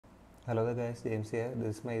Hello there guys, James here.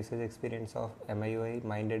 This is my usage experience of MIUI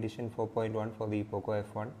Mind Edition 4.1 for the POCO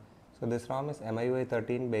F1. So this ROM is MIUI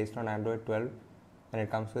 13 based on Android 12 and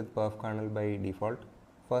it comes with perf kernel by default.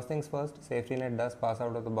 First things first, SafetyNet does pass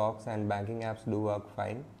out of the box and banking apps do work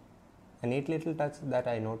fine. A neat little touch that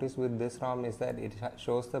I noticed with this ROM is that it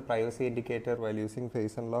shows the privacy indicator while using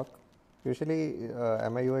face unlock. Usually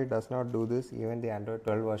MIUI does not do this, even the Android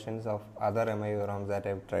 12 versions of other MIUI ROMs that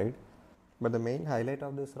I've tried. But the main highlight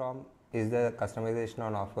of this ROM is the customization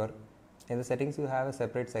on offer. In the settings you have a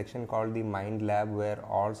separate section called the Mind Lab where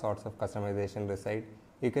all sorts of customization reside.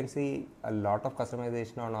 You can see a lot of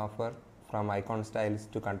customization on offer, from icon styles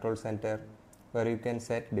to control center, where you can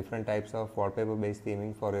set different types of wallpaper based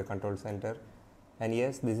theming for your control center. And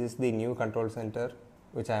yes, this is the new control center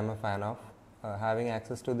which I am a fan of. Having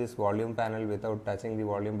access to this volume panel without touching the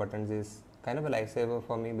volume buttons is kind of a lifesaver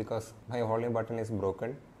for me because my volume button is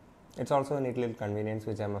broken. It's also a neat little convenience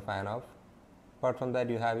which I'm a fan of. Apart from that,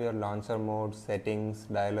 you have your launcher mode, settings,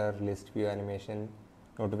 dialer, list view animation,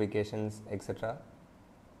 notifications, etc.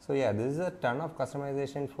 So yeah, this is a ton of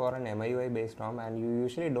customization for an MIUI based ROM, and you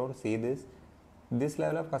usually don't see this. This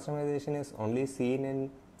level of customization is only seen in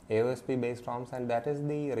AOSP based ROMs, and that is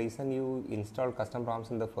the reason you install custom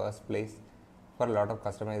ROMs in the first place, for a lot of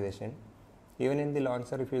customization. Even in the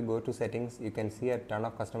launcher, if you go to settings, you can see a ton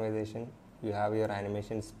of customization. You have your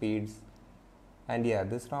animation speeds, and yeah,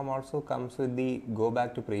 this ROM also comes with the go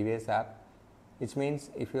back to previous app, which means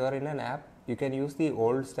if you are in an app, you can use the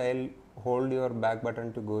old style hold your back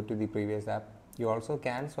button to go to the previous app. You also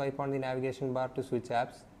can swipe on the navigation bar to switch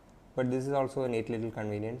apps, but this is also a neat little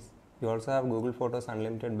convenience. You also have Google Photos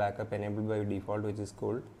unlimited backup enabled by default, which is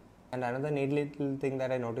cool. And another neat little thing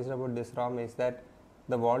that I noticed about this ROM is that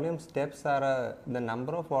the volume steps are the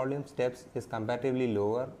number of volume steps is comparatively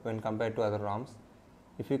lower when compared to other ROMs.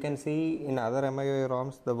 If you can see in other MIUI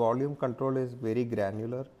ROMs, the volume control is very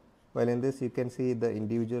granular, while in this you can see the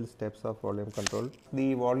individual steps of volume control.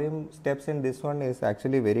 The volume steps in this one is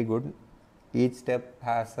actually very good. Each step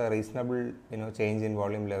has a reasonable change in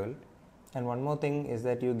volume level. And one more thing is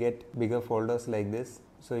that you get bigger folders like this,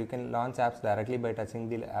 so you can launch apps directly by touching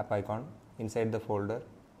the app icon inside the folder,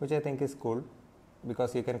 which I think is cool,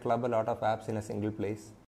 because you can club a lot of apps in a single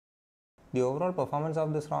place. The overall performance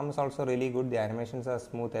of this ROM is also really good. The animations are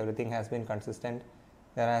smooth, everything has been consistent.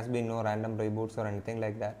 There has been no random reboots or anything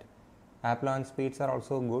like that. App launch speeds are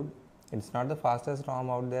also good. It's not the fastest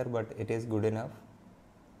ROM out there, but it is good enough.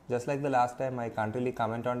 Just like the last time, I can't really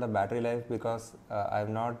comment on the battery life because I have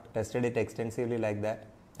not tested it extensively like that,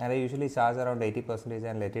 and I usually charge around 80%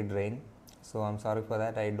 and let it drain. So I'm sorry for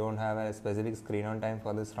that. I don't have a specific screen on time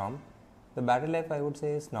for this ROM. The battery life I would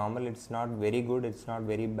say is normal. It's not very good, it's not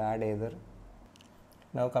very bad either.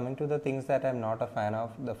 Now coming to the things that I'm not a fan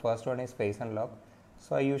of, the first one is face unlock.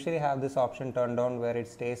 So I usually have this option turned on where it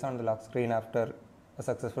stays on the lock screen after a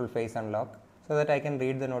successful face unlock, so that I can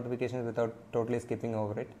read the notifications without totally skipping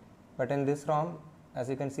over it. But in this ROM, as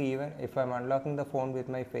you can see, even if I'm unlocking the phone with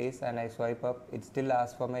my face and I swipe up, it still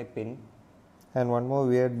asks for my PIN. And one more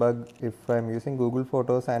weird bug, if I'm using Google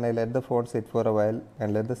Photos and I let the phone sit for a while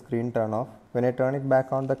and let the screen turn off, when I turn it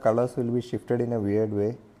back on, the colors will be shifted in a weird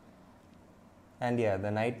way. And yeah, the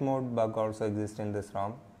night mode bug also exists in this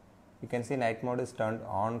ROM. You can see night mode is turned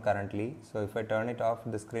on currently, so if I turn it off,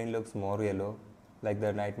 the screen looks more yellow, like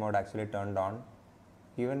the night mode actually turned on.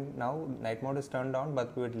 Even now, night mode is turned on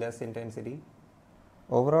but with less intensity.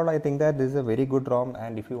 Overall, I think that this is a very good ROM,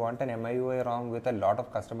 and if you want an MIUI ROM with a lot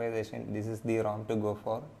of customization, this is the ROM to go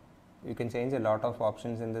for. You can change a lot of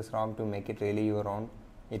options in this ROM to make it really your own.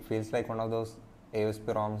 It feels like one of those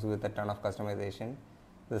AOSP ROMs with a ton of customization.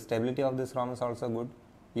 The stability of this ROM is also good.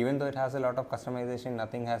 Even though it has a lot of customization,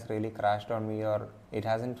 nothing has really crashed on me or it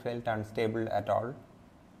hasn't felt unstable at all.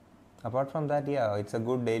 Apart from that, yeah, it's a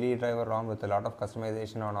good daily driver ROM with a lot of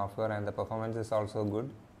customization on offer, and the performance is also good.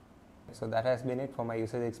 So that has been it for my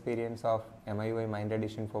usage experience of MIUI Mind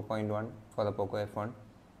Edition 4.1 for the POCO F1.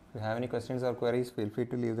 If you have any questions or queries, feel free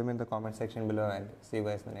to leave them in the comment section below, and see you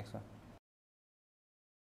guys in the next one.